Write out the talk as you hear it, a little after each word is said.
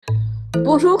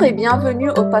Bonjour et bienvenue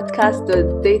au podcast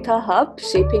de Data Hub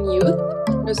Shaping Youth.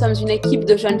 Nous sommes une équipe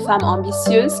de jeunes femmes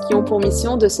ambitieuses qui ont pour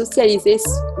mission de socialiser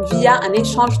via un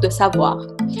échange de savoir.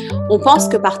 On pense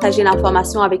que partager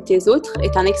l'information avec les autres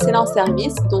est un excellent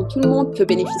service dont tout le monde peut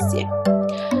bénéficier.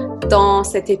 Dans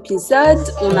cet épisode,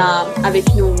 on a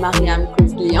avec nous Mariam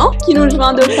Kozlian qui nous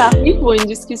joint de Paris pour une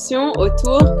discussion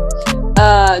autour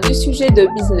du sujet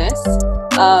de business.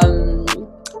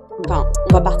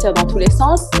 On va partir dans tous les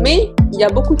sens, mais il y a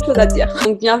beaucoup de choses à dire.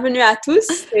 Donc, bienvenue à tous.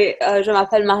 Je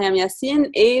m'appelle Mariam Yassine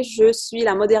et je suis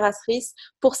la modératrice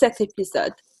pour cet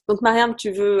épisode. Donc, Mariam,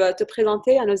 tu veux te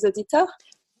présenter à nos auditeurs?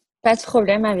 Pas de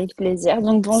problème, avec plaisir.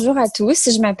 Donc, bonjour à tous.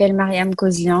 Je m'appelle Mariam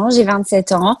Kozlian, j'ai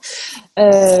 27 ans.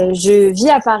 Je vis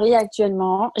à Paris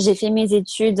actuellement. J'ai fait mes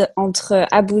études entre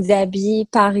Abu Dhabi,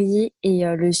 Paris et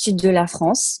le sud de la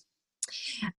France.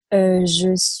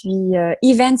 Je suis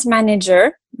event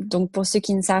manager. Donc, pour ceux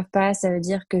qui ne savent pas, ça veut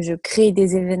dire que je crée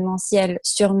des événementiels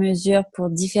sur mesure pour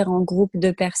différents groupes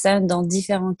de personnes dans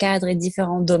différents cadres et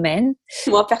différents domaines.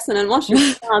 Moi, personnellement, je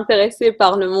suis très intéressée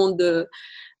par le monde de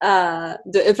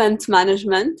event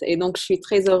management et donc je suis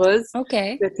très heureuse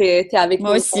que tu es avec nous.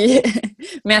 Moi aussi.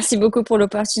 Merci beaucoup pour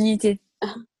l'opportunité.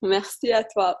 Merci à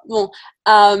toi. Bon,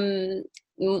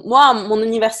 moi, mon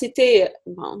université,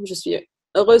 je suis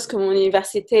heureuse que mon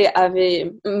université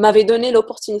m'avait donné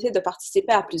l'opportunité de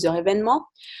participer à plusieurs événements,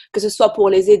 que ce soit pour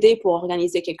les aider pour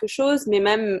organiser quelque chose, mais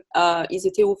même ils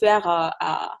étaient ouverts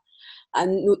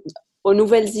aux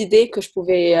nouvelles idées que je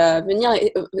pouvais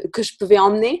que je pouvais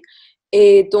emmener.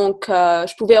 Et donc,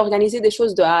 je pouvais organiser des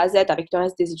choses de A à Z avec le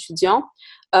reste des étudiants,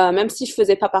 même si je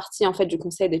faisais pas partie en fait du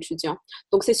conseil d'étudiants.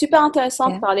 Donc, c'est super intéressant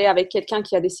de parler avec quelqu'un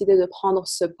qui a décidé de prendre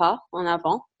ce pas en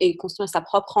avant et construire sa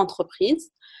propre entreprise.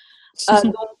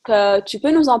 Donc, tu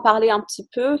peux nous en parler un petit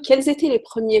peu? Quels étaient les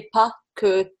premiers pas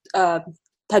que tu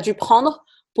as dû prendre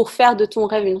pour faire de ton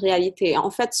rêve une réalité?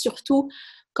 En fait, surtout,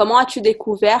 comment as-tu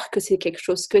découvert que c'est quelque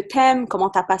chose que tu aimes? Comment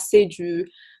tu as passé d'une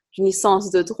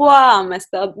licence de droit, un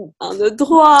master 1 de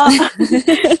droit?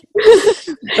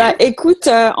 Écoute,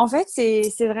 en fait,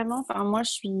 c'est vraiment, moi,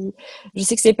 je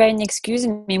sais que c'est pas une excuse,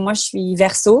 mais moi, je suis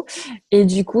Verseau et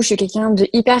du coup, je suis quelqu'un de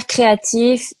hyper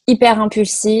créatif, hyper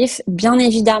impulsif. Bien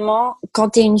évidemment,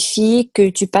 quand t'es une fille, que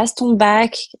tu passes ton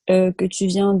bac, que tu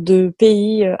viens de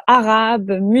pays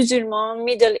arabes, musulmans,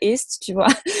 Middle East, tu vois,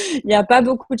 il n'y a pas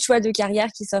beaucoup de choix de carrière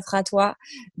qui s'offrent à toi.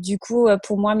 Du coup,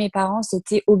 pour moi, mes parents,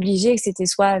 c'était obligé que c'était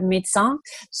soit médecin,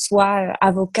 soit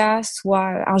avocat,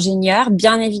 soit ingénieur.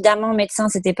 Bien évidemment, médecin,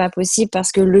 c'était pas possible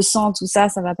parce que le sang, tout ça,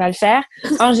 ça va pas le faire.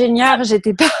 Ingénieur,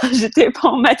 j'étais pas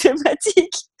en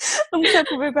mathématiques, donc ça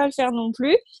pouvait pas le faire non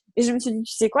plus. Et je me suis dit,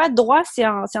 tu sais quoi, droit, c'est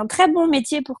un très bon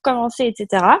métier pour commencer,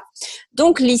 etc.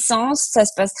 Donc, licence, ça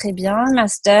se passe très bien.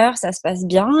 Master, ça se passe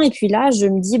bien. Et puis là, je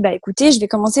me dis, écoutez, je vais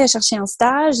commencer à chercher un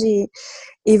stage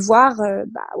et voir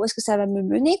où est-ce que ça va me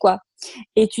mener, quoi.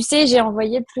 Et tu sais, j'ai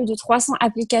envoyé plus de 300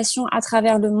 applications à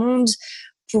travers le monde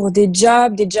pour des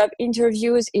job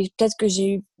interviews et peut-être que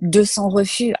j'ai eu 200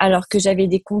 refus alors que j'avais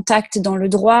des contacts dans le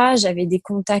droit, j'avais des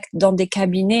contacts dans des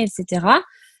cabinets, etc.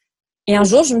 Et un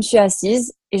jour, je me suis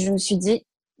assise et je me suis dit,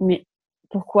 mais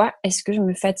pourquoi est-ce que je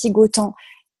me fatigue autant?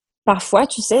 Parfois,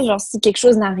 tu sais, genre, si quelque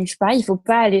chose n'arrive pas, il faut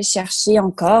pas aller chercher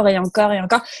encore et encore et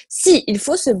encore. Si, il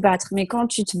faut se battre, mais quand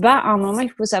tu te bats, à un moment,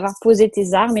 il faut savoir poser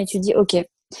tes armes et tu dis, OK,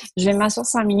 je vais m'asseoir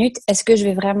 5 minutes. Est-ce que je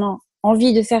vais vraiment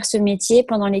envie de faire ce métier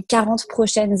pendant les 40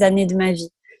 prochaines années de ma vie?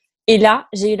 Et là,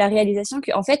 j'ai eu la réalisation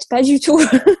que, en fait, pas du tout.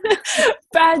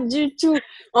 Pas du tout.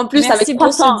 En plus, merci avec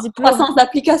 300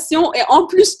 applications et en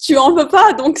plus, tu en veux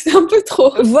pas, donc c'est un peu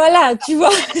trop. Voilà, tu vois,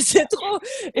 c'est trop.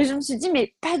 Et je me suis dit,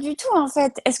 mais pas du tout, en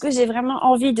fait. Est-ce que j'ai vraiment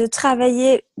envie de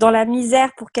travailler dans la misère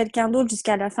pour quelqu'un d'autre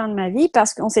jusqu'à la fin de ma vie?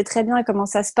 Parce qu'on sait très bien comment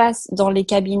ça se passe dans les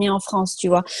cabinets en France, tu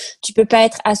vois. Tu peux pas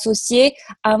être associé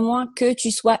à moins que tu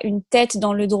sois une tête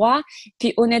dans le droit.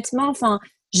 Puis honnêtement,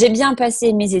 j'ai bien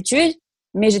passé mes études,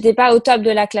 mais j'étais pas au top de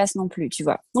la classe non plus, tu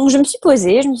vois. Donc, je me suis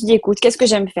posée, je me suis dit, écoute, qu'est-ce que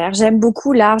j'aime faire? J'aime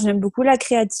beaucoup l'art, j'aime beaucoup la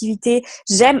créativité,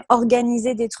 j'aime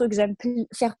organiser des trucs, j'aime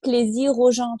faire plaisir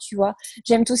aux gens, tu vois.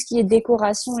 J'aime tout ce qui est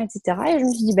décoration, etc. Et je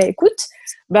me suis dit, écoute,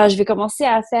 je vais commencer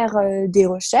à faire des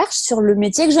recherches sur le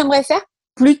métier que j'aimerais faire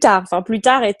plus tard. Enfin, plus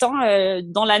tard étant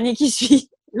dans l'année qui suit.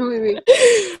 Oui, oui.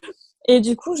 Et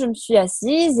du coup, je me suis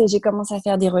assise et j'ai commencé à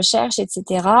faire des recherches,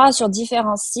 etc., sur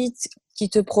différents sites qui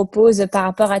te proposent par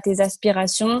rapport à tes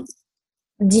aspirations,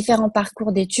 différents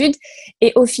parcours d'études.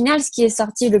 Et au final, ce qui est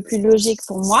sorti le plus logique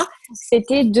pour moi,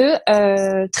 c'était de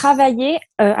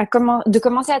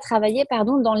commencer à travailler,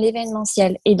 dans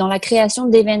l'événementiel et dans la création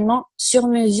d'événements sur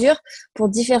mesure pour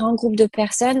différents groupes de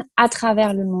personnes à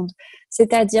travers le monde.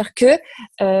 C'est-à-dire que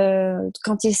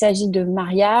quand il s'agit de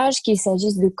mariage, qu'il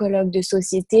s'agisse de colloques de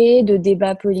société, de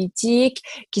débats politiques,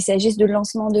 qu'il s'agisse de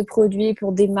lancement de produits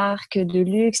pour des marques de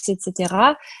luxe, etc.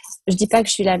 Je dis pas que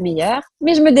je suis la meilleure,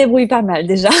 mais je me débrouille pas mal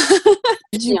déjà.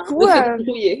 Du Bien, coup, de se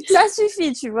débrouiller. ça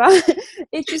suffit, tu vois.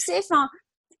 Et tu sais, enfin,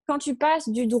 quand tu passes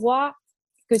du droit,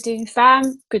 que tu es une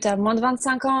femme, que tu as moins de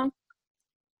 25 ans,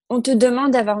 on te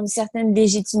demande d'avoir une certaine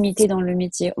légitimité dans le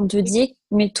métier. On te dit,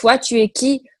 mais toi, tu es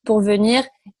qui pour venir?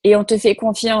 Et on te fait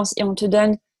confiance et on te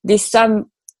donne des sommes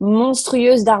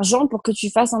monstrueuses d'argent pour que tu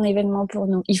fasses un événement pour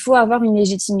nous. Il faut avoir une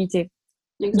légitimité.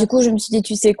 Du coup, Exactement. je me suis dit,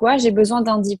 tu sais quoi, j'ai besoin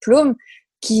d'un diplôme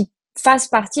qui fasse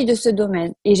partie de ce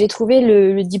domaine. Et j'ai trouvé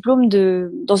le diplôme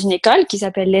dans une école qui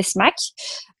s'appelle l'ESMAC,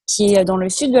 qui est dans le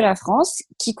sud de la France,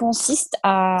 qui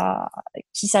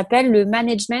s'appelle le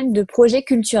management de projets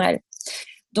culturels.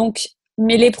 Donc,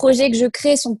 mais les projets que je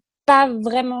crée sont pas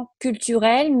vraiment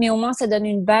culturels, mais au moins ça donne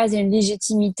une base et une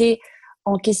légitimité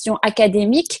en question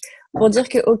académique pour dire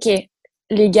que, OK,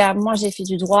 les gars, moi j'ai fait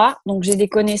du droit, donc j'ai des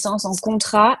connaissances en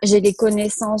contrat, j'ai des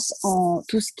connaissances en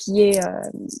tout ce qui est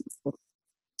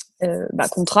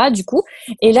contrat du coup,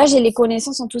 et là j'ai les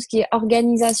connaissances en tout ce qui est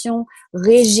organisation,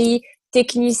 régie,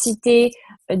 technicité,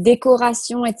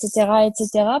 décoration, etc.,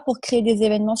 etc., pour créer des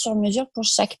événements sur mesure pour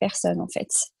chaque personne en fait.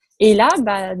 Et là,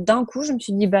 d'un coup, je me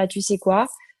suis dit, tu sais quoi,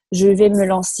 je vais me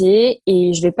lancer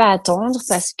et je vais pas attendre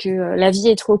parce que la vie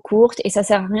est trop courte et ça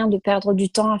sert à rien de perdre du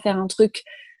temps à faire un truc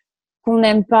qu'on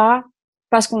n'aime pas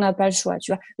parce qu'on n'a pas le choix,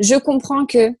 tu vois. Je comprends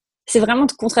que c'est vraiment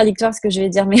contradictoire ce que je vais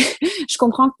dire, mais je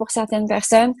comprends que pour certaines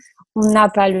personnes, on n'a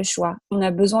pas le choix. On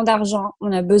a besoin d'argent,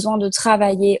 on a besoin de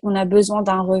travailler, on a besoin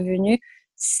d'un revenu,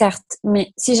 certes.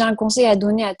 Mais si j'ai un conseil à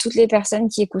donner à toutes les personnes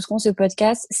qui écouteront ce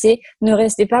podcast, c'est ne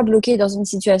restez pas bloqués dans une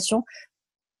situation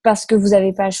parce que vous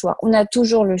n'avez pas le choix. On a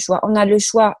toujours le choix. On a le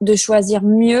choix de choisir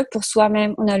mieux pour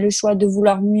soi-même. On a le choix de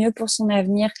vouloir mieux pour son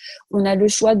avenir. On a le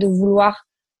choix de vouloir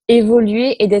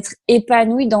évoluer et d'être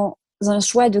épanoui dans un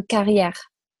choix de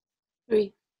carrière.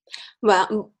 Oui.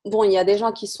 Bon, il y a des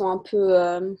gens qui sont un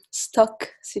peu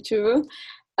stock, si tu veux.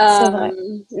 C'est vrai.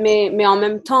 Mais en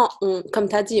même temps, comme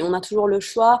tu as dit, on a toujours le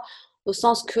choix, au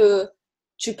sens que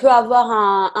tu peux avoir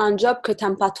un job que tu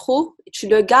n'aimes pas trop, tu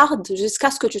le gardes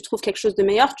jusqu'à ce que tu trouves quelque chose de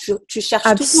meilleur. Tu cherches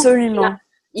toujours. Absolument.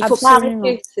 Il faut pas Absolument.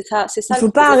 arrêter. C'est Il ça le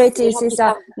faut pas problème. Les arrêter, gens c'est qui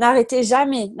ça. savent.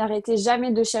 N'arrêtez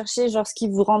jamais de chercher genre ce qui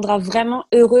vous rendra vraiment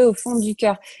heureux au fond du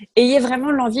cœur. Ayez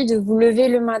vraiment l'envie de vous lever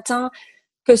le matin,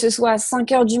 que ce soit à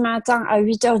 5 heures du matin, à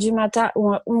 8 heures du matin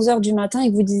ou à 11 heures du matin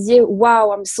et que vous disiez,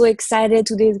 wow, I'm so excited.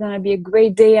 Today is going to be a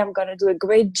great day. I'm going to do a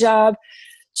great job.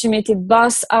 Tu mets tes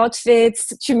boss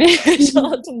outfits, tu mets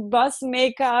genre ton boss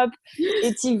make-up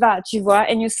et tu vas, tu vois.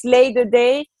 And you slay the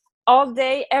day, all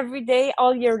day, every day,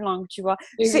 all year long, tu vois.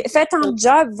 Faites un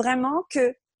job vraiment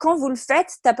que quand vous le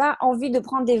faites, t'as pas envie de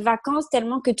prendre des vacances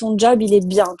tellement que ton job, il est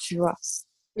bien, tu vois.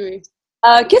 Oui.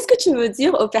 Qu'est-ce que tu veux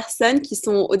dire aux personnes qui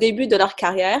sont au début de leur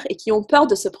carrière et qui ont peur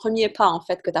de ce premier pas, en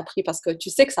fait, que tu as pris? Parce que tu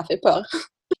sais que ça fait peur.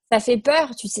 Ça fait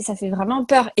peur, tu sais, ça fait vraiment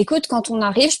peur. Écoute, quand on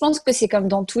arrive, je pense que c'est comme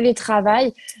dans tous les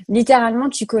travails. Littéralement,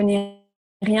 tu connais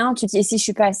rien. Tu te dis, et si je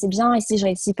suis pas assez bien, et si je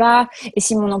réussis pas, et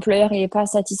si mon employeur il est pas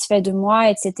satisfait de moi,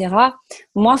 etc.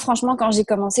 Moi, franchement, quand j'ai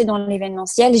commencé dans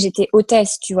l'événementiel, j'étais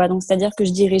hôtesse, tu vois. Donc, c'est-à-dire que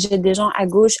je dirigeais des gens à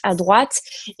gauche, à droite.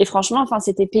 Et franchement, enfin,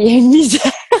 c'était payé une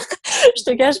misère. Je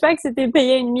te cache pas que c'était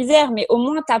payé une misère, mais au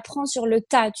moins, t'apprends sur le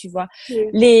tas, tu vois. Oui.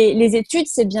 Les études,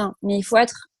 c'est bien, mais il faut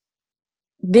être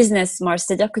business smart,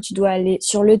 c'est-à-dire que tu dois aller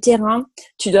sur le terrain,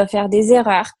 tu dois faire des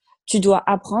erreurs, tu dois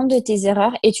apprendre de tes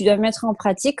erreurs et tu dois mettre en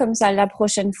pratique comme ça la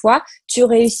prochaine fois, tu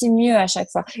réussis mieux à chaque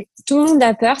fois. Tout le monde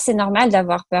a peur, c'est normal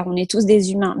d'avoir peur, on est tous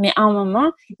des humains, mais à un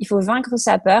moment, il faut vaincre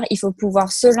sa peur, il faut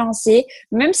pouvoir se lancer,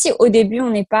 même si au début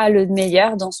on n'est pas le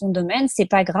meilleur dans son domaine, c'est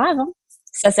pas grave, hein.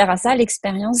 Ça sert à ça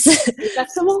l'expérience.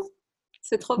 Exactement.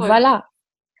 C'est trop vrai. Voilà.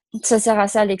 Ça sert à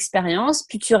ça l'expérience.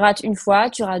 Puis tu rates une fois,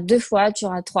 tu rates deux fois, tu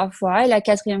rates trois fois. Et la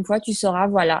quatrième fois, tu sauras,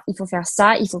 voilà, il faut faire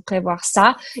ça, il faut prévoir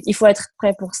ça, il faut être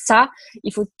prêt pour ça.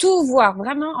 Il faut tout voir.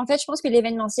 Vraiment, en fait, je pense que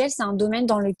l'événementiel, c'est un domaine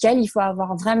dans lequel il faut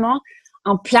avoir vraiment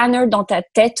un planner dans ta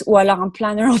tête ou alors un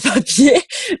planner en papier.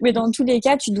 Mais dans tous les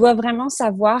cas, tu dois vraiment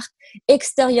savoir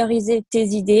extérioriser tes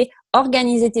idées,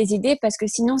 organiser tes idées parce que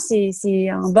sinon, c'est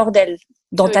un bordel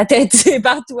dans Oui, ta tête et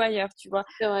partout ailleurs, tu vois.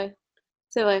 c'est vrai.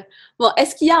 C'est vrai. Bon,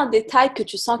 est-ce qu'il y a un détail que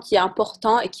tu sens qui est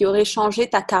important et qui aurait changé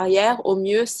ta carrière au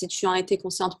mieux si tu en étais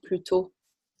consciente plus tôt?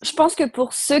 Je pense que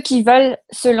pour ceux qui veulent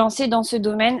se lancer dans ce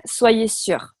domaine, soyez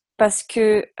sûrs. Parce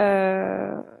que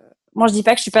moi, je dis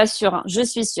pas que je suis pas sûre, hein, je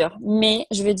suis sûre. Mais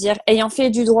je veux dire, ayant fait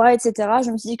du droit, etc.,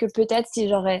 je me suis dit que peut-être si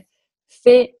j'aurais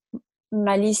fait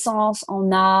ma licence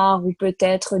en art ou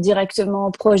peut-être directement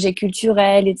en projet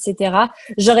culturel, etc.,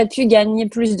 j'aurais pu gagner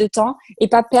plus de temps et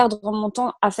pas perdre mon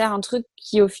temps à faire un truc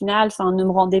qui, au final, ne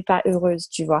me rendait pas heureuse,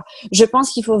 tu vois. Je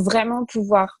pense qu'il faut vraiment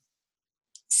pouvoir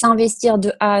s'investir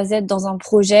de A à Z dans un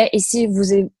projet. Et si vous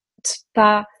n'êtes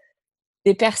pas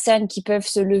des personnes qui peuvent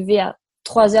se lever à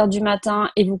 3 heures du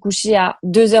matin et vous coucher à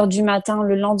 2 heures du matin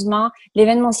le lendemain,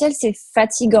 l'événementiel, c'est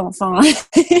fatigant. Enfin,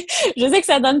 je sais que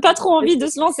ça donne pas trop envie de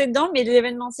se lancer dedans, mais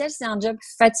l'événementiel, c'est un job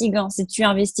fatigant. Si tu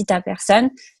investis ta personne,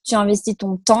 tu investis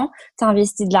ton temps, tu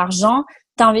investis de l'argent,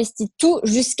 tu investis tout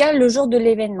jusqu'à le jour de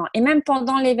l'événement. Et même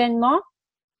pendant l'événement,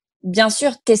 bien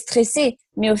sûr, t'es stressé,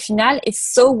 mais au final,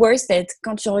 it's so worth it.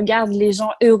 Quand tu regardes les gens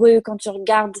heureux, quand tu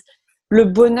regardes le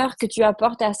bonheur que tu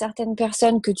apportes à certaines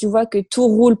personnes, que tu vois que tout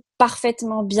roule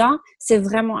parfaitement bien, c'est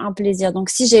vraiment un plaisir. Donc,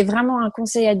 si j'ai vraiment un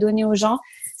conseil à donner aux gens,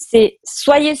 c'est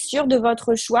soyez sûr de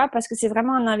votre choix parce que c'est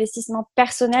vraiment un investissement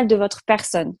personnel de votre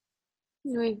personne.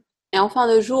 Oui. Et en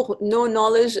fin de jour, no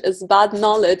knowledge is bad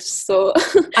knowledge. So...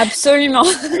 Absolument.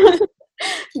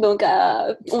 Donc,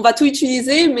 on va tout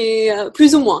utiliser, mais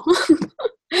plus ou moins.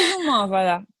 Plus ou moins,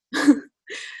 voilà.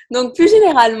 Donc, plus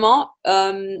généralement,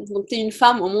 donc tu es une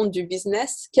femme au monde du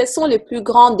business. Quels sont les plus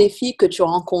grands défis que tu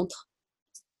rencontres?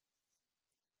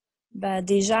 Bah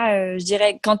déjà, je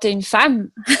dirais quand tu es une femme,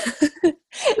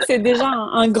 c'est déjà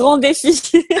un grand défi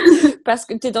parce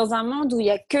que tu es dans un monde où il y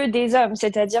a que des hommes,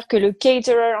 c'est-à-dire que le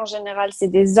caterer en général, c'est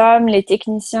des hommes, les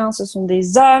techniciens, ce sont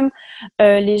des hommes,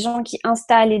 les gens qui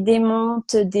installent et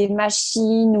démontent des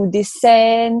machines ou des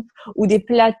scènes ou des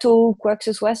plateaux ou quoi que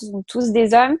ce soit, ce sont tous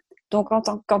des hommes. Donc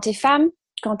quand tu es femme,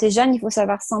 quand tu es jeune, il faut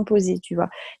savoir s'imposer, tu vois.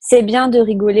 C'est bien de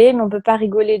rigoler, mais on peut pas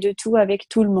rigoler de tout avec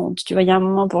tout le monde. Tu vois, il y a un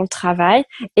moment pour le travail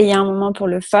et il y a un moment pour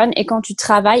le fun. Et quand tu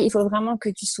travailles, il faut vraiment que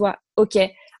tu sois, OK,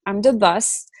 I'm the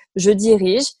boss, je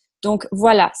dirige. Donc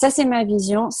voilà, ça c'est ma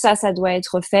vision, ça doit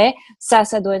être fait, ça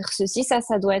doit être ceci, ça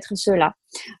doit être cela.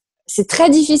 C'est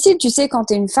très difficile, tu sais, quand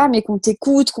tu es une femme et qu'on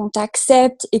t'écoute, qu'on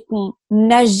t'accepte et qu'on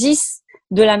agisse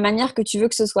de la manière que tu veux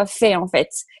que ce soit fait, en fait.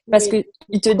 Parce Oui. que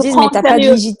ils te On te disent, prend mais au t'as pas de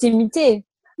sérieux. légitimité.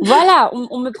 Voilà,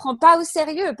 on me prend pas au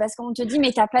sérieux parce qu'on te dit,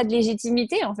 mais t'as pas de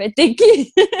légitimité, en fait. T'es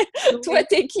qui? Toi, Oui.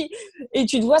 t'es qui? Et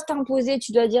tu dois t'imposer,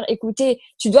 tu dois dire, écoutez,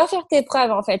 tu dois faire tes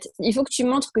preuves, en fait. Il faut que tu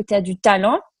montres que tu as du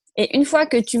talent. Et une fois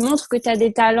que tu montres que tu as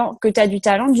des talents, que tu as du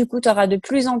talent, du coup, tu auras de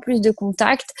plus en plus de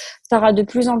contacts, tu auras de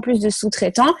plus en plus de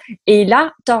sous-traitants. Et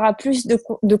là, tu auras plus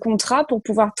de contrats pour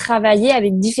pouvoir travailler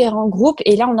avec différents groupes.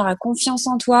 Et là, on aura confiance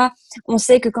en toi. On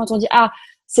sait que quand on dit, ah,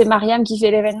 c'est Mariam qui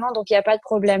fait l'événement, donc il n'y a pas de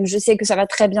problème. Je sais que ça va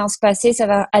très bien se passer, ça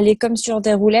va aller comme sur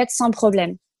des roulettes sans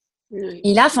problème. Oui.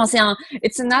 Et là,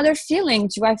 it's another feeling,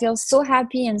 tu vois, I feel so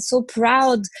happy and so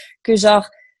proud que genre,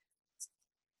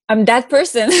 I'm that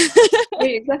person. Oui,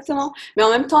 exactement. Mais en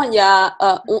même temps,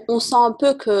 on sent un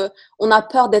peu que on a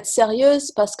peur d'être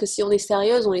sérieuse parce que si on est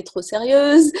sérieuse, on est trop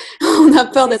sérieuse. On a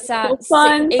peur C'est d'être ça, trop c'est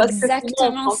fun parce que sinon, on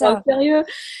exactement prend pas au ça. sérieux.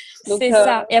 Donc, C'est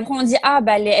ça. Et après, on dit, ah,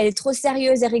 bah, elle est trop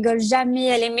sérieuse, elle rigole jamais,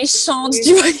 elle est méchante.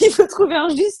 Tu vois, il faut trouver un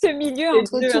juste milieu c'est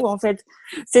entre dur. tout, en fait.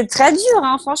 C'est très dur,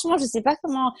 hein. Franchement, je sais pas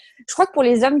comment. Je crois que pour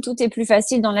les hommes, tout est plus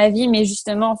facile dans la vie, mais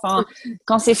justement,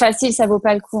 quand c'est facile, ça vaut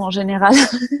pas le coup en général.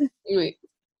 Oui,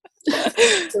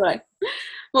 c'est vrai.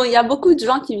 Bon, il y a beaucoup de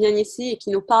gens qui viennent ici et qui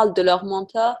nous parlent de leur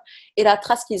mentor et la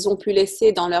trace qu'ils ont pu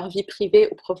laisser dans leur vie privée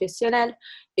ou professionnelle.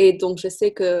 Et donc, je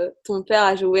sais que ton père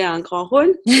a joué un grand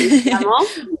rôle, évidemment.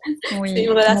 C'est une Oui,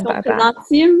 mon relation très papa.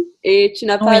 intime et tu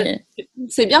n'as pas, Oui.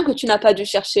 c'est bien que tu n'as pas dû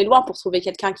chercher loin pour trouver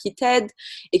quelqu'un qui t'aide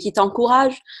et qui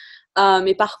t'encourage.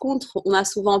 Mais par contre, on a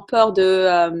souvent peur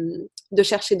de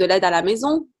chercher de l'aide à la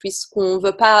maison, puisqu'on ne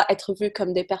veut pas être vu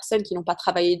comme des personnes qui n'ont pas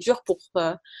travaillé dur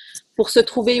pour se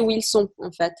trouver où ils sont,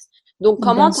 en fait. Donc,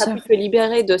 comment Bien tu as sûr. pu te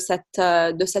libérer de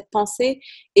cette pensée?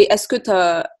 Et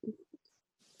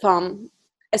enfin,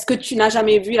 est-ce que tu n'as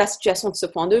jamais vu la situation de ce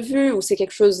point de vue ou c'est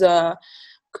quelque chose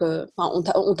enfin,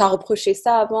 on t'a reproché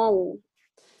ça avant ou...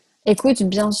 Écoute,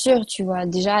 bien sûr, tu vois,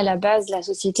 déjà à la base, la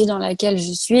société dans laquelle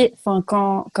je suis,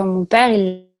 quand mon père,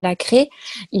 il l'a créé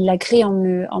en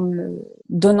me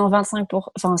donnant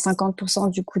 50%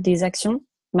 du coût des actions,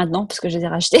 maintenant, parce que je les ai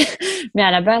rachetées. Mais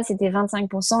à la base, c'était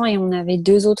 25% et on avait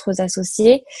deux autres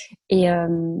associés. Et,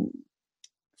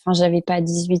 j'avais pas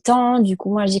 18 ans, du coup,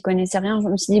 moi, j'y connaissais rien. Je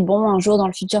me suis dit, bon, un jour dans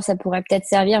le futur, ça pourrait peut-être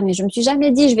servir, mais je me suis jamais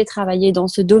dit, je vais travailler dans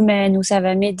ce domaine où ça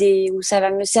va m'aider, où ça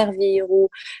va me servir, où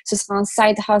ce sera un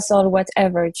side hustle,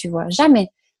 whatever, tu vois. Jamais.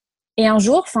 Et un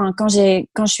jour, quand je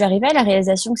suis arrivée à la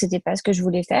réalisation que c'était pas ce que je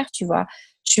voulais faire, tu vois,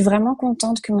 je suis vraiment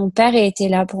contente que mon père ait été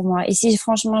là pour moi. Et si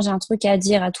franchement, j'ai un truc à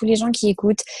dire à tous les gens qui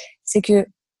écoutent, c'est que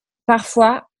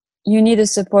parfois, you need a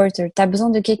supporter. T'as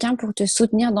besoin de quelqu'un pour te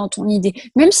soutenir dans ton idée.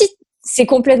 Même si c'est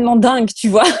complètement dingue, tu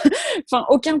vois. Enfin,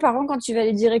 aucun parent, quand tu vas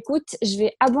lui dire, écoute, je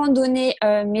vais abandonner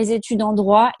mes études en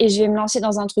droit et je vais me lancer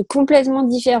dans un truc complètement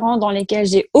différent dans lequel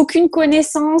j'ai aucune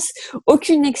connaissance,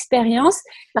 aucune expérience.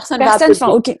 Personne va Personne, enfin,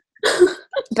 applaudir. ok,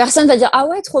 personne va dire, ah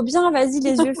ouais, trop bien, vas-y,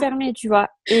 les yeux fermés, tu vois.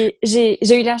 Et j'ai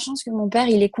eu la chance que mon père,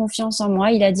 il ait confiance en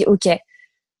moi. Il a dit, ok,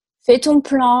 fais ton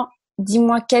plan.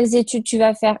 Dis-moi quelles études tu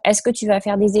vas faire. Est-ce que tu vas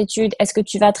faire des études? Est-ce que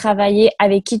tu vas travailler?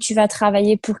 Avec qui tu vas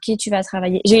travailler? Pour qui tu vas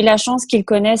travailler? J'ai eu la chance qu'il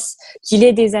connaisse, qu'il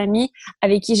ait des amis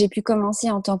avec qui j'ai pu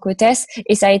commencer en tant qu'hôtesse.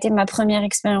 Et ça a été ma première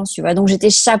expérience, tu vois. Donc, j'étais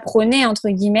chaperonnée, entre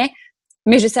guillemets,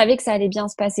 mais je savais que ça allait bien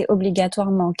se passer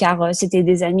obligatoirement car c'était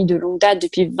des amis de longue date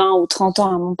depuis 20 ou 30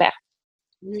 ans à mon père.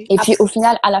 Oui. Et puis, Après, au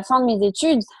final, à la fin de mes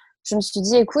études, je me suis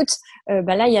dit, écoute,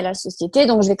 bah là, il y a la société,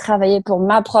 donc je vais travailler pour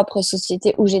ma propre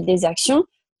société où j'ai des actions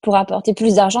pour apporter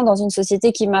plus d'argent dans une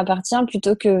société qui m'appartient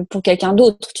plutôt que pour quelqu'un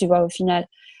d'autre, tu vois, au final.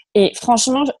 Et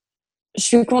franchement, je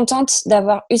suis contente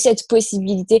d'avoir eu cette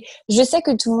possibilité. Je sais que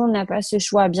tout le monde n'a pas ce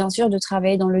choix, bien sûr, de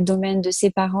travailler dans le domaine de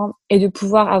ses parents et de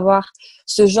pouvoir avoir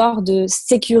ce genre de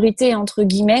sécurité, entre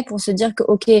guillemets, pour se dire que,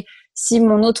 OK, si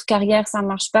mon autre carrière, ça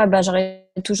marche pas, bah, j'aurai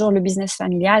toujours le business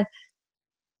familial.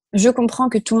 Je comprends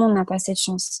que tout le monde n'a pas cette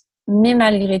chance. Mais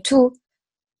malgré tout,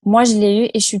 moi, je l'ai eu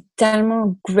et je suis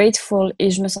tellement grateful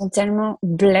et je me sens tellement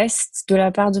blessed de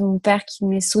la part de mon père qui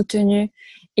m'ait soutenue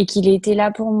et qu'il a été là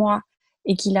pour moi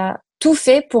et qu'il a tout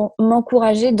fait pour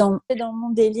m'encourager dans mon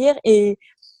délire et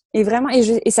vraiment,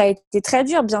 et ça a été très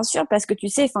dur, bien sûr, parce que tu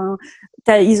sais, enfin,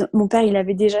 mon père, il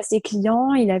avait déjà ses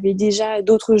clients, il avait déjà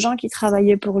d'autres gens qui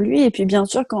travaillaient pour lui. Et puis, bien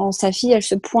sûr, quand sa fille, elle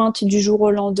se pointe du jour au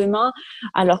lendemain,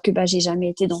 alors que bah, j'ai jamais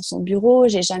été dans son bureau,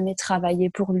 j'ai jamais travaillé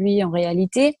pour lui en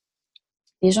réalité.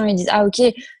 Les gens ils disent ah ok,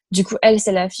 du coup elle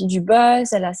c'est la fille du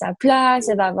boss, elle a sa place,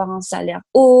 elle va avoir un salaire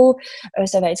haut,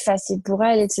 ça va être facile pour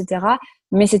elle, etc.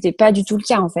 Mais c'était pas du tout le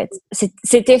cas en fait.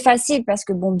 C'était facile parce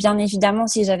que bon, bien évidemment,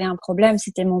 si j'avais un problème,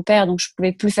 c'était mon père, donc je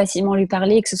pouvais plus facilement lui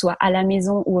parler, que ce soit à la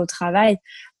maison ou au travail.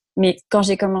 Mais quand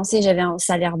j'ai commencé, j'avais un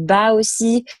salaire bas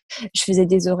aussi. Je faisais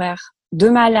des horaires de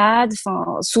malade,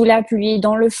 enfin, sous la pluie,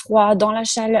 dans le froid, dans la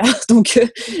chaleur. Donc,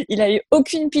 il a eu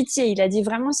aucune pitié. Il a dit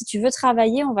vraiment, si tu veux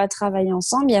travailler, on va travailler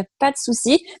ensemble. Il n'y a pas de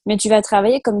souci, mais tu vas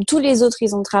travailler comme tous les autres,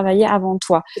 ils ont travaillé avant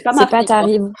toi. c'est pas ma C'est pas fille, quoi.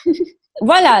 t'arrives.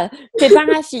 Voilà, t'es pas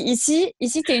ma fille. Ici,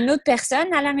 t'es une autre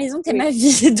personne. À la maison, t'es Oui. ma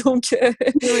vie. Donc,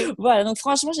 Oui. voilà. Donc,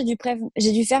 franchement, j'ai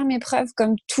dû faire mes preuves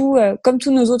comme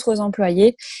tous nos autres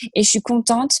employés. Et je suis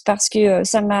contente parce que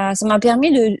ça m'a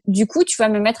permis du coup, tu vas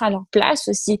me mettre à leur place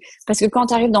aussi. Parce que quand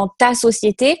tu arrives dans ta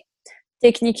société,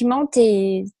 techniquement,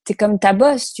 t'es comme ta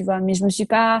boss, tu vois. Mais je me suis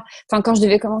pas, enfin, quand je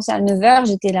devais commencer à 9h,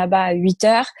 j'étais là-bas à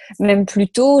 8h, même plus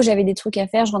tôt. J'avais des trucs à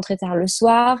faire, je rentrais tard le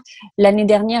soir. L'année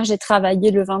dernière, j'ai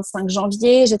travaillé le 25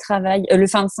 janvier, j'ai travaillé, le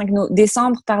 25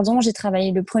 décembre, pardon, j'ai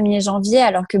travaillé le 1er janvier,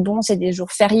 alors que bon, c'est des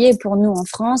jours fériés pour nous en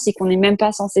France et qu'on n'est même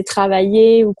pas censé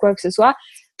travailler ou quoi que ce soit.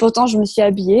 Pourtant, je me suis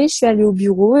habillée, je suis allée au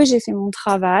bureau et j'ai fait mon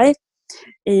travail.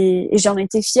 Et j'en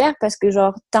étais fière parce que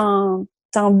genre, t'as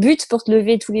un but pour te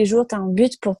lever tous les jours, t'as un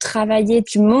but pour travailler,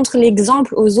 tu montres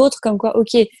l'exemple aux autres comme quoi,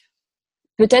 ok,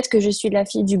 peut-être que je suis la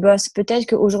fille du boss, peut-être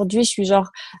qu'aujourd'hui je suis genre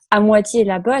à moitié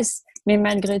la boss, mais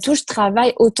malgré tout, je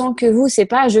travaille autant que vous. C'est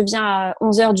pas, je viens à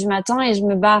 11h du matin et je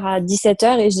me barre à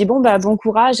 17h et je dis bon, bah, bon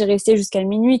courage et rester jusqu'à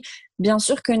minuit. Bien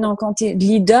sûr que non, quand tu es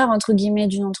leader, entre guillemets,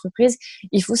 d'une entreprise,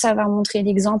 il faut savoir montrer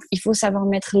l'exemple, il faut savoir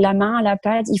mettre la main à la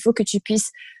pâte, il faut que tu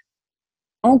puisses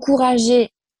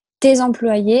encourager tes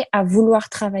employés à vouloir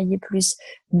travailler plus.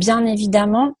 Bien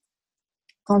évidemment,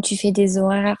 quand tu fais des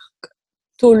horaires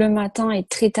tôt le matin et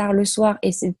très tard le soir,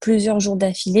 et c'est plusieurs jours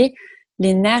d'affilée,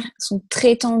 les nerfs sont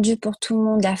très tendus pour tout le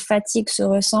monde, la fatigue se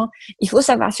ressent. Il faut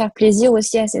savoir faire plaisir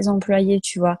aussi à ses employés,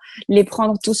 tu vois. Les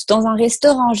prendre tous dans un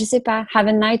restaurant, je sais pas, have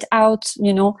a night out,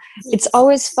 you know. It's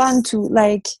always fun to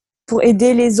like pour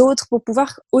aider les autres, pour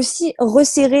pouvoir aussi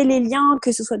resserrer les liens,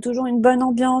 que ce soit toujours une bonne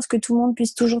ambiance, que tout le monde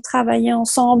puisse toujours travailler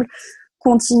ensemble,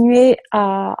 continuer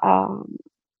à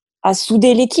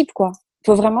souder l'équipe, quoi. Il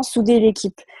faut vraiment souder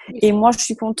l'équipe. Et moi, je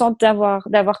suis contente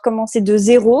d'avoir commencé de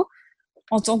zéro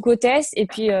en tant qu'hôtesse et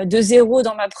puis de zéro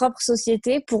dans ma propre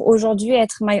société pour aujourd'hui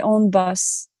être my own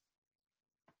boss.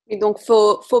 Et donc,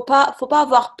 faut pas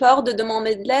avoir peur de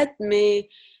demander de l'aide,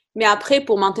 mais après,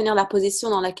 pour maintenir la position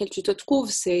dans laquelle tu te trouves,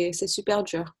 c'est super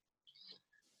dur.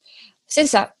 C'est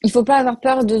ça. Il faut pas avoir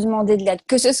peur de demander de l'aide,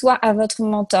 que ce soit à votre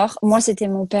mentor. Moi, c'était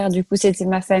mon père, du coup, c'était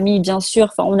ma famille, bien sûr.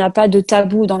 Enfin, on n'a pas de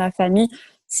tabou dans la famille.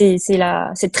 C'est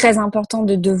très important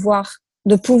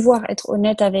de pouvoir être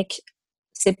honnête avec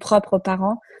ses propres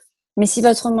parents. Mais si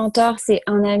votre mentor, c'est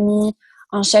un ami,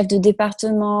 un chef de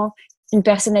département, une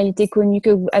personnalité connue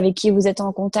avec qui vous êtes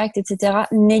en contact, etc.,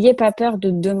 n'ayez pas peur de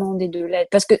demander de l'aide.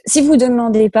 Parce que si vous ne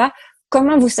demandez pas,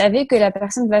 comment vous savez que la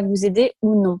personne va vous aider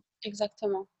ou non?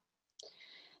 Exactement.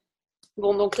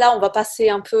 Bon, donc là, on va passer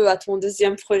un peu à ton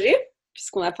deuxième projet,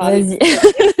 puisqu'on a parlé. Vas-y.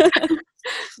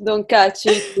 Donc,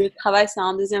 tu travailles sur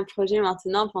un deuxième projet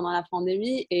maintenant pendant la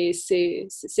pandémie et c'est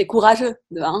courageux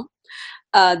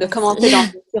de commencer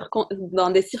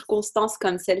dans des circonstances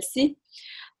comme celle-ci.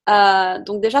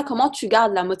 Donc déjà, comment tu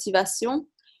gardes la motivation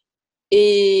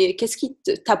et qu'est-ce qui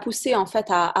t'a poussé en fait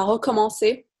à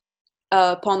recommencer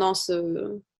pendant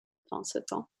ce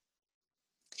temps?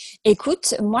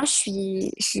 Écoute, moi,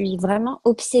 je suis vraiment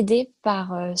obsédée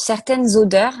par certaines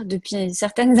odeurs depuis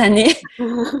certaines années.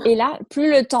 Et là, plus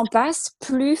le temps passe,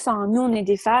 plus, enfin, nous, on est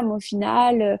des femmes au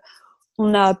final,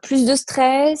 on a plus de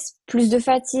stress, plus de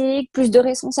fatigue, plus de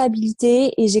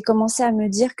responsabilités. Et j'ai commencé à me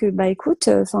dire que, bah, écoute,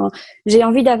 enfin, j'ai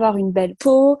envie d'avoir une belle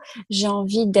peau, j'ai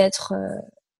envie d'être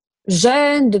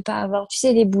jeune, de pas avoir, tu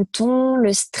sais, les boutons,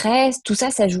 le stress, tout ça,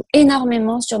 ça joue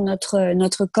énormément sur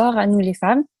notre corps à nous les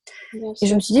femmes. Bien Et je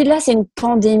sûr. me suis dit, là, c'est une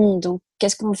pandémie. Donc,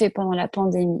 qu'est-ce qu'on fait pendant la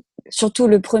pandémie? Surtout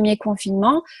le premier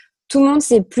confinement, tout le monde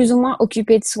s'est plus ou moins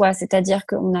occupé de soi. C'est-à-dire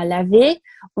qu'on a lavé,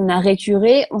 on a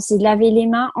récuré, on s'est lavé les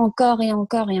mains encore et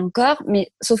encore et encore.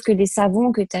 Mais sauf que les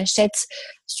savons que tu achètes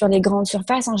sur les grandes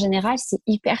surfaces, en général, c'est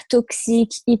hyper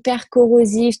toxique, hyper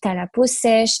corrosif. Tu as la peau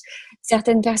sèche.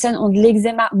 Certaines personnes ont de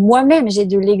l'eczéma. Moi-même, j'ai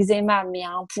de l'eczéma, mais à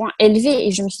un point élevé.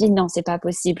 Et je me suis dit, non, c'est pas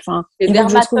possible. Enfin, Les il faut que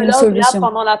je trouve une dermatologues, là, solution.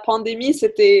 pendant la pandémie,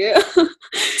 c'était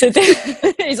C'était...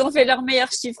 Ils ont fait leur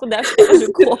meilleur chiffre d'affaires, je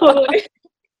crois. horrible.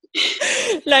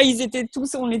 Là, ils étaient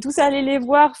tous, on est tous allés les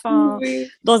voir. Enfin, Oui.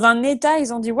 dans un état,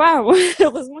 ils ont dit waouh,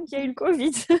 heureusement qu'il y a eu le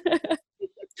Covid.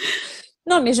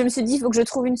 Non, mais je me suis dit, il faut que je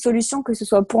trouve une solution, que ce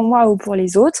soit pour moi ou pour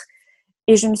les autres.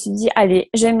 Et je me suis dit, allez,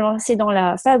 je vais me lancer dans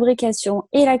la fabrication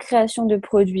et la création de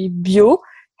produits bio,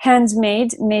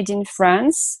 handmade, made in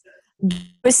France,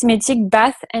 cosmétique,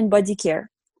 bath and body care.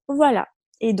 Voilà.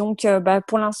 Et donc, bah,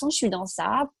 pour l'instant, je suis dans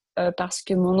ça parce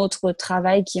que mon autre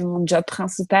travail, qui est mon job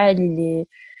principal, il est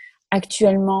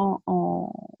actuellement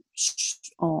en,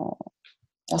 en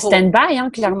stand-by, hein,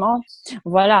 clairement.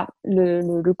 Voilà,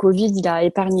 le Covid, il a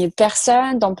épargné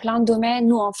personne dans plein de domaines.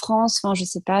 Nous, en France, enfin, je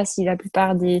sais pas si la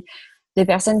plupart des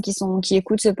personnes qui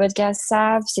écoutent ce podcast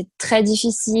savent, c'est très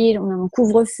difficile. On a un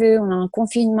couvre-feu, on a un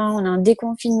confinement, on a un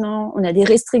déconfinement, on a des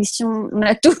restrictions, on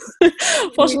a tout. Oui.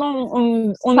 Franchement, on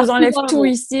nous Partout enlève dans le tout monde.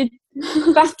 ici,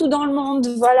 partout dans le monde.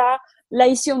 Voilà. Là,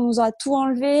 ici, on nous a tout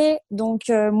enlevé. Donc,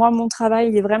 moi, mon travail,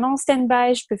 il est vraiment en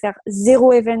stand-by. Je peux faire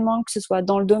zéro événement, que ce soit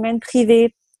dans le domaine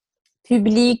privé,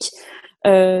 public,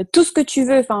 tout ce que tu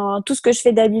veux. Enfin, tout ce que je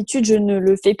fais d'habitude, je ne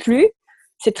le fais plus.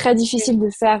 C'est très difficile de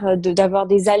faire, d'avoir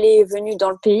des allées et venues dans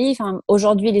le pays. Enfin,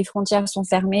 aujourd'hui, les frontières sont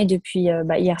fermées depuis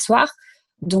hier soir.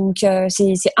 Donc,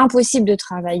 c'est impossible de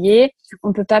travailler.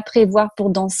 On peut pas prévoir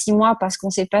pour dans 6 mois parce qu'on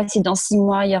sait pas si dans 6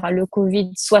 mois, il y aura le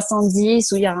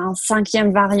Covid-70 ou il y aura un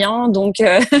 5e variant. Donc,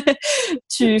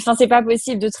 enfin, c'est pas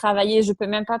possible de travailler. Je peux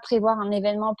même pas prévoir un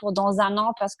événement pour dans un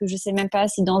an parce que je sais même pas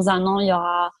si dans un an, il y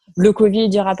aura le Covid,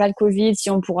 il y aura pas le Covid, si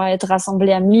on pourra être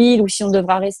rassemblé à 1000 ou si on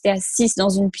devra rester à 6 dans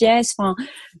une pièce. Enfin,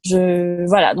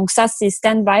 voilà. Donc ça, c'est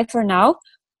stand-by for now.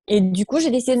 Et du coup,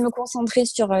 j'ai décidé de me concentrer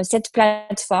sur cette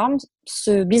plateforme,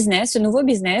 ce nouveau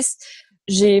business.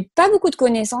 J'ai pas beaucoup de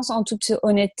connaissances en toute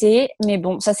honnêteté, mais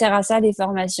bon, ça sert à ça les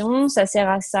formations, ça sert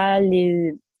à ça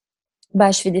je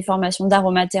fais des formations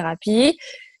d'aromathérapie,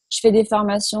 je fais des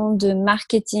formations de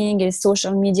marketing et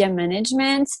social media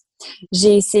management.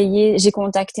 J'ai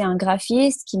contacté un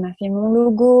graphiste qui m'a fait mon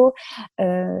logo.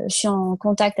 Je suis en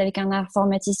contact avec un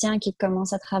informaticien qui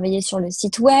commence à travailler sur le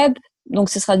site web.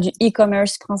 Donc, ce sera du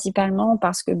e-commerce principalement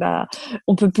parce que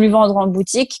on peut plus vendre en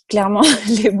boutique. Clairement,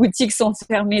 les boutiques sont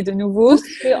fermées de nouveau. Tout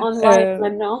se fait online Euh,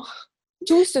 maintenant.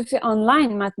 tout se fait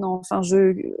online maintenant. Enfin,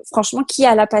 franchement, qui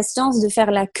a la patience de faire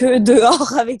la queue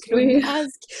dehors avec le Oui.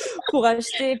 masque pour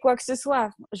acheter quoi que ce soit?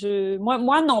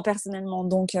 Moi, non, personnellement.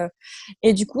 Donc,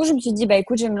 et du coup, je me suis dit, bah,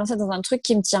 écoute, je vais me lancer dans un truc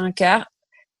qui me tient à cœur.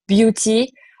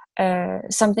 Beauty,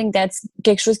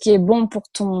 quelque chose qui est bon pour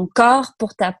ton corps,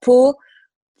 pour ta peau,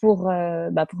 pour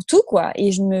tout, quoi.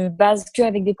 Et je me base que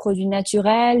avec des produits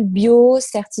naturels, bio,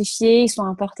 certifiés. Ils sont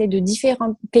importés de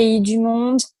différents pays du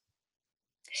monde.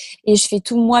 Et je fais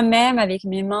tout moi-même avec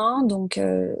mes mains. Donc,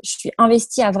 je suis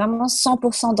investie à vraiment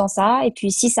 100% dans ça. Et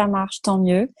puis, si ça marche, tant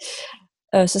mieux.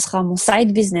 Ce sera mon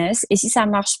side business. Et si ça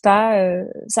marche pas,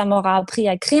 ça m'aura appris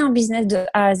à créer un business de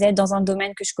A à Z dans un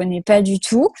domaine que je connais pas du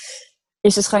tout. Et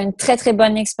ce sera une très, très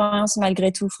bonne expérience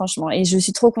malgré tout, franchement. Et je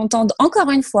suis trop contente, encore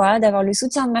une fois, d'avoir le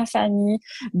soutien de ma famille,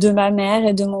 de ma mère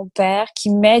et de mon père, qui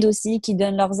m'aident aussi, qui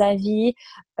donnent leurs avis.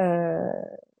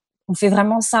 On fait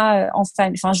vraiment ça en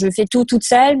famille. Enfin, je fais tout toute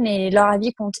seule, mais leur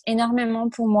avis compte énormément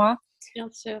pour moi. Bien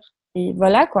sûr. Et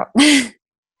voilà, quoi.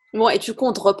 Bon, et tu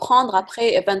comptes reprendre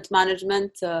après Event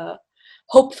Management,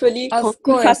 hopefully, quand Of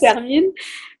tout ça course. termine.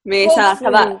 Mais ça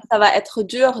va être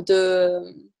dur de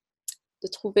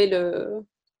trouver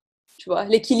tu vois,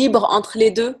 l'équilibre entre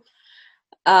les deux.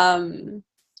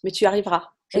 Mais tu y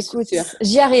arriveras, je suis Écoute, sûre.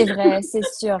 j'y arriverai, c'est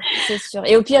sûr, c'est sûr.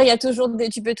 Et au pire, il y a toujours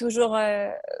tu peux toujours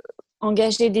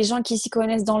engager des gens qui s'y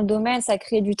connaissent dans le domaine, ça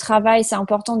crée du travail. C'est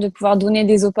important de pouvoir donner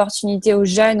des opportunités aux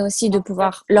jeunes aussi, de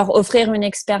pouvoir leur offrir une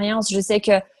expérience. Je sais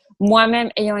que moi-même,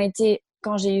 ayant été,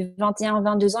 quand j'ai eu 21,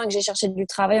 22 ans et que j'ai cherché du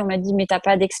travail, on m'a dit, mais t'as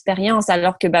pas d'expérience.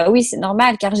 Alors que, bah oui, c'est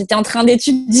normal, car j'étais en train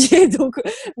d'étudier. Donc,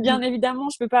 bien évidemment,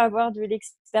 je peux pas avoir de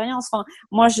l'expérience. Enfin,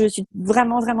 moi, je suis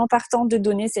vraiment, vraiment partante de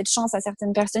donner cette chance à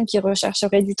certaines personnes qui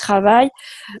rechercheraient du travail,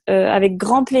 avec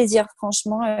grand plaisir,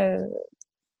 franchement.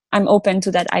 I'm open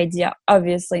to that idea,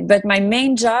 obviously. But my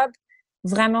main job,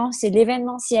 vraiment, c'est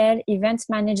l'événementiel, event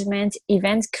management,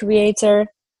 event creator.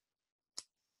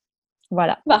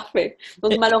 Voilà. Parfait.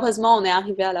 Donc, malheureusement, on est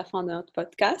arrivé à la fin de notre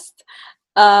podcast.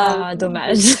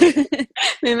 Dommage.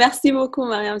 Mais merci beaucoup,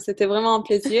 Mariam. C'était vraiment un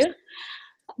plaisir.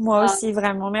 Moi aussi,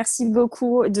 vraiment. Merci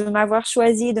beaucoup de m'avoir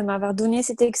choisi, de m'avoir donné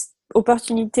cette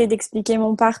opportunité d'expliquer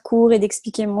mon parcours et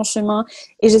d'expliquer mon chemin.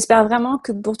 Et j'espère vraiment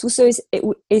que pour tous ceux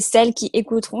et celles qui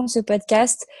écouteront ce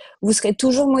podcast, vous serez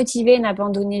toujours motivés,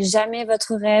 n'abandonnez jamais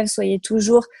votre rêve, soyez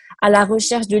toujours à la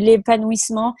recherche de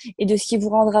l'épanouissement et de ce qui vous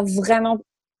rendra vraiment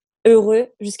heureux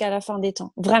jusqu'à la fin des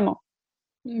temps. Vraiment.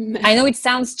 I know it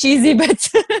sounds cheesy, but...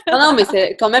 non, mais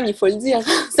c'est quand même, il faut le dire.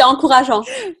 C'est encourageant.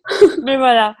 Mais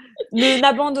voilà,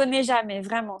 n'abandonnez jamais,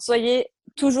 vraiment. Soyez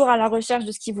toujours à la recherche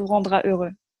de ce qui vous rendra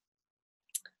heureux.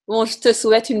 Bon, je te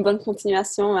souhaite une bonne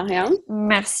continuation, Mariam.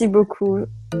 Merci beaucoup.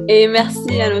 Et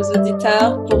merci à nos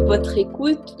auditeurs pour votre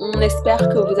écoute. On espère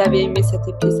que vous avez aimé cet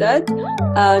épisode.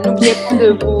 N'oubliez pas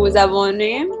de vous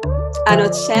abonner à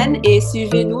notre chaîne et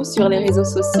suivez-nous sur les réseaux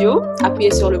sociaux.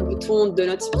 Appuyez sur le bouton de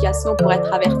notification pour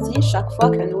être averti chaque fois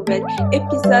qu'un nouvel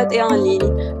épisode est en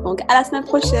ligne. Donc, à la semaine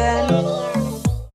prochaine!